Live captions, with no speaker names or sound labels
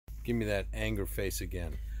Give me that anger face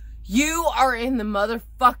again. You are in the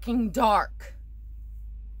motherfucking dark.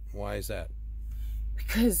 Why is that?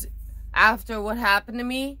 Because after what happened to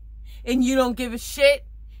me, and you don't give a shit,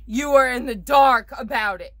 you are in the dark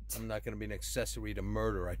about it. I'm not going to be an accessory to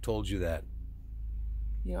murder. I told you that.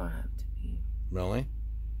 You don't have to be. Really?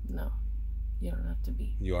 No, you don't have to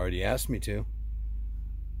be. You already asked me to.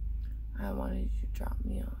 I wanted you to drop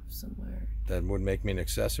me off somewhere. That would make me an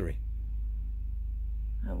accessory.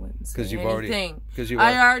 I wouldn't say Because you've anything.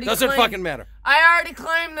 already. Doesn't fucking matter. I already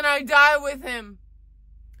claimed that I die with him.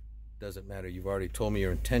 Doesn't matter. You've already told me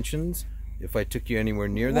your intentions. If I took you anywhere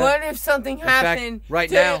near that. What if something happened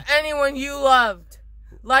to anyone you loved?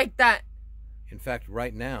 Like that. In fact,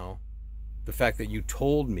 right now, the fact that you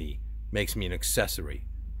told me makes me an accessory.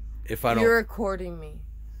 If I don't. You're recording me.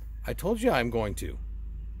 I told you I'm going to.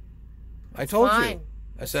 I It's told fine. you.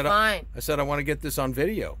 It's fine. I said I want to get this on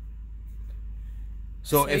video.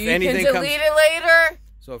 So if you anything can delete it later.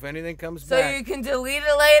 So if anything comes so back. you can delete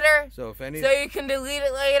it later. So if any. So you can delete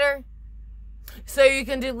it later. So you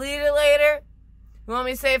can delete it later. You want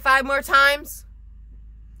me to say it 5 more times?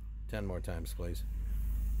 10 more times, please.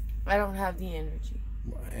 I don't have the energy.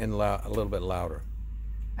 And a little bit louder.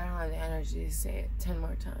 I don't have the energy to say it 10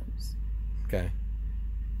 more times. Okay.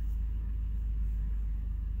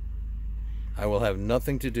 I will have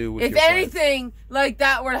nothing to do with if anything like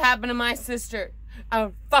that were to happen to my sister, I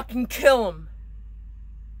would fucking kill him.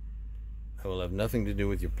 I will have nothing to do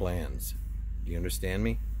with your plans. Do you understand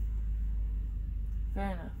me?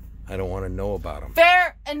 Fair enough. I don't want to know about them.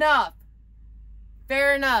 Fair enough.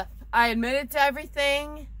 Fair enough. I admitted to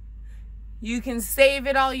everything. You can save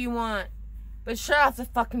it all you want. But shut off the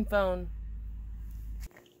fucking phone.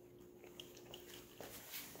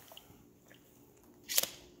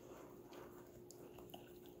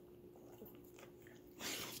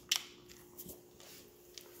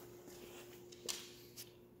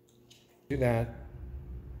 Do that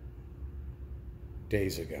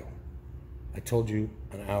days ago. I told you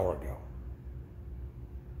an hour ago.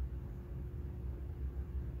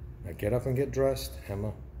 Now get up and get dressed,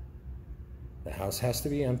 Emma. The house has to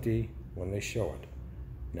be empty when they show it.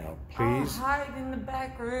 Now, please. I'll hide in the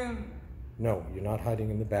back room. No, you're not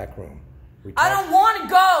hiding in the back room. I don't want to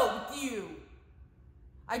go with you.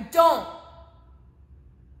 I don't.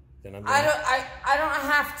 Then I don't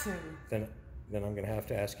have to. Then I'm going to have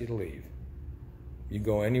to ask you to leave. You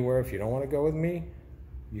go anywhere. If you don't want to go with me,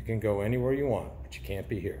 you can go anywhere you want, but you can't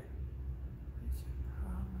be here. What's your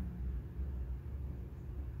problem?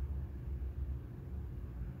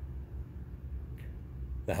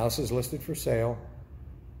 The house is listed for sale.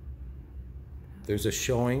 There's a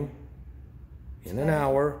showing in an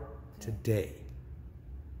hour today.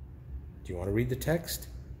 Do you want to read the text?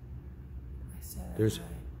 I said There's. hi.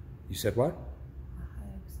 You said what? I'll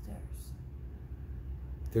hide upstairs.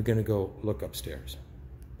 They're going to go look upstairs.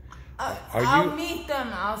 I'll meet them.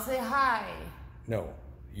 I'll say hi. No,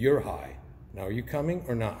 you're high. Now, are you coming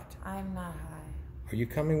or not? I'm not high. Are you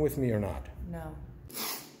coming with me or not? No.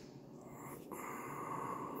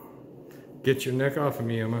 Get your neck off of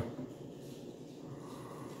me, Emma.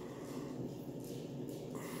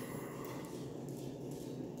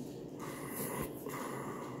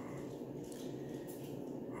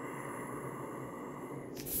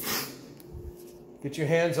 Get your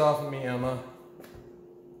hands off of me, Emma.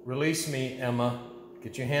 Release me, Emma.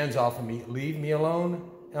 Get your hands off of me. Leave me alone,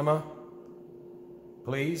 Emma.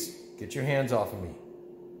 Please, get your hands off of me.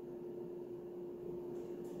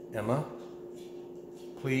 Emma,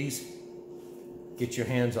 please, get your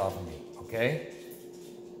hands off of me, okay?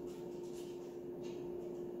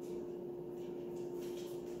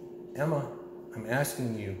 Emma, I'm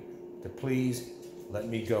asking you to please let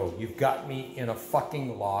me go. You've got me in a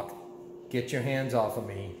fucking lock. Get your hands off of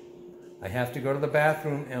me. I have to go to the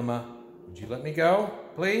bathroom, Emma. Would you let me go,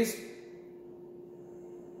 please?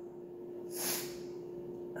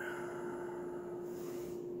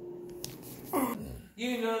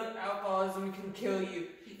 You know that alcoholism can kill you,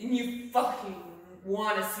 and you fucking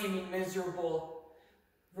want to see me miserable.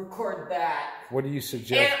 Record that. What do you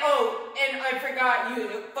suggest? And I forgot, you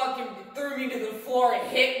fucking threw me to the floor and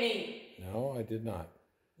hit me. No, I did not.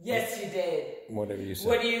 Yes, you did. Whatever you said.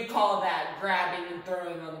 What do you call that? Grabbing and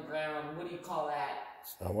throwing on the ground. What do you call that?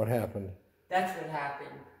 That's not what happened. That's what happened.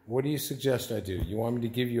 What do you suggest I do? You want me to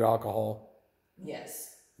give you alcohol?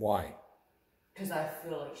 Yes. Why? Because I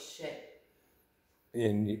feel like shit.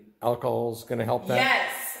 And alcohol's going to help that?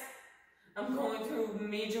 Yes! I'm going through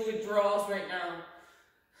major withdrawals right now.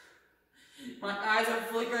 My eyes are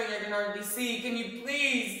flickering, I can hardly see. Can you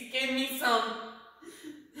please give me some?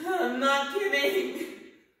 I'm not kidding.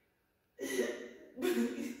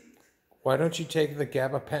 Why don't you take the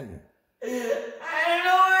gabapentin? I don't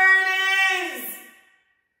know where it is.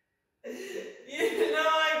 You know,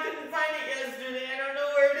 I couldn't find it yesterday. I don't know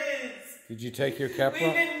where it is. Did you take your We've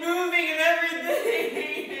Keppra? been moving and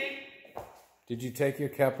everything. Did you take your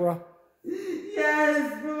Keppra?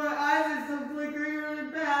 Yes, but my eyes are still flickering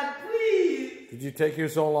really bad. Please. Did you take your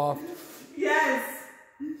Zoloft? Yes.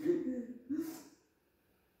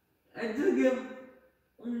 I took him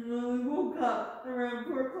when we woke up around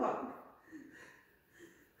 4 o'clock.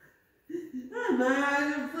 And my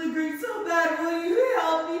eyes are flickering so bad. Will you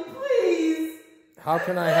help me, please? How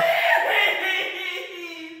can I help?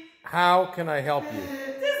 How can I help you? Just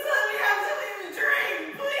let me have something to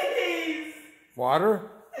drink, please. Water?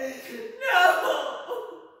 No.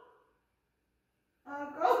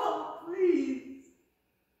 Alcohol, please.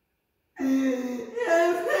 It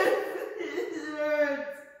hurts.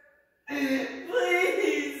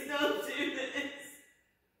 Please don't do this.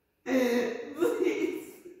 Please.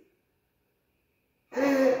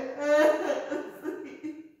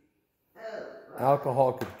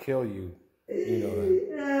 Alcohol could kill you. You know that.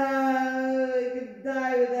 I could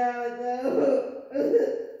die without it.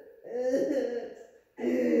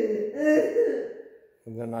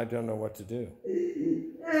 And then I don't know what to do.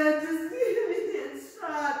 Just give me a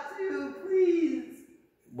shot too, please.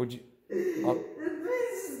 Would you?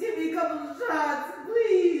 Please just give me a couple of shots,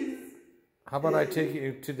 please. How about I take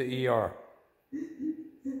you to the ER?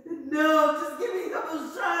 No, just give me a couple of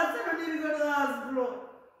shots. I don't need to go to the hospital.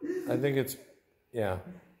 I think it's, yeah,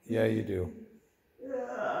 you do.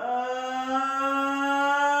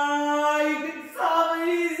 You can solve it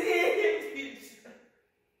easy if you try.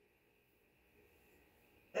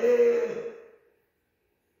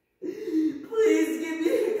 Please give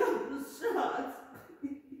me a couple of shots,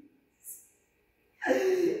 please.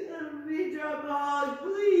 I'm being alcoholic,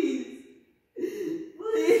 please.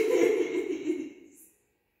 Please.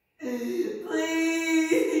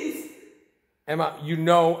 Please. Emma, you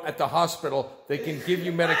know at the hospital they can give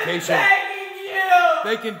you medication. I'm begging you.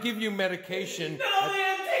 They can give you medication. No,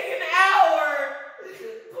 it'll take an hour.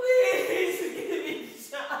 Please give me a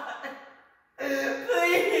shot.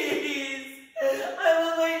 Please. I'm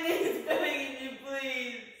on my knees begging you,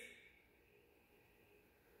 please.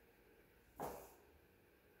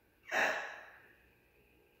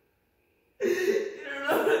 You don't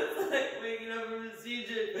know what it's like waking up from a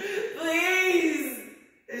seizure. Please.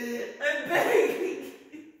 I'm begging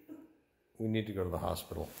you. We need to go to the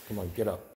hospital. Come on, get up.